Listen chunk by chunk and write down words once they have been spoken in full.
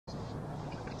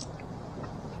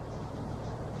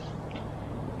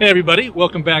Hey everybody,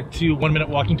 welcome back to 1 Minute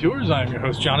Walking Tours. I'm your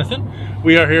host Jonathan.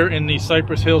 We are here in the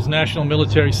Cypress Hills National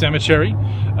Military Cemetery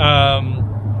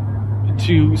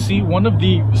to see one of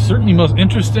the certainly most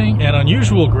interesting and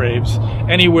unusual graves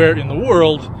anywhere in the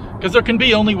world, because there can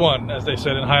be only one, as they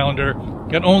said in Highlander,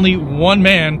 and only one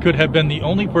man could have been the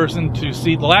only person to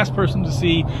see, the last person to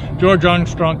see George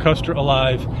Armstrong Custer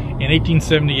alive in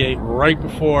 1878, right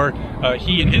before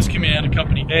he and his command,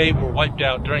 Company A, were wiped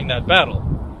out during that battle.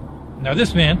 Now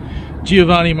this man,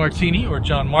 Giovanni Martini, or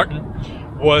John Martin,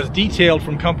 was detailed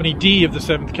from Company D of the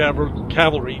 7th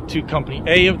Cavalry to Company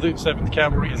A of the 7th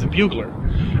Cavalry as a bugler.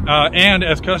 And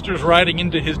as Custer's riding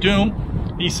into his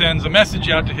doom, he sends a message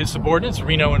out to his subordinates,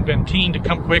 Reno and Benteen, to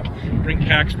come quick, bring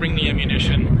packs, bring the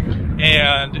ammunition.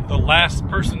 And the last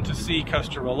person to see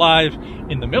Custer alive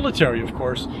in the military, of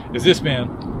course, is this man,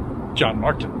 John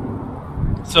Martin.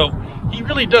 So he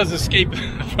really does escape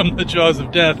from the jaws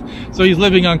of death. So he's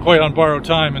living on quite on borrowed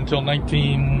time until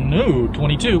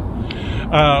 1922,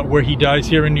 where he dies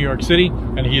here in New York City,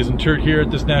 and he is interred here at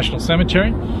this National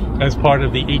Cemetery as part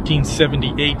of the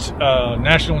 1878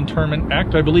 National Interment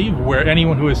Act, I believe, where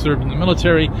anyone who has served in the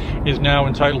military is now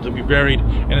entitled to be buried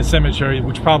in a cemetery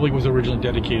which probably was originally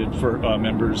dedicated for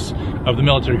members of the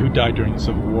military who died during the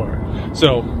Civil War.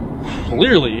 So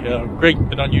clearly a great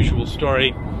and unusual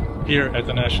story here at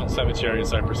the National Cemetery in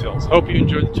Cypress Hills. Hope you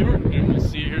enjoyed the tour, and we'll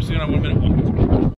see you here soon on 1 Minute Walking Tour.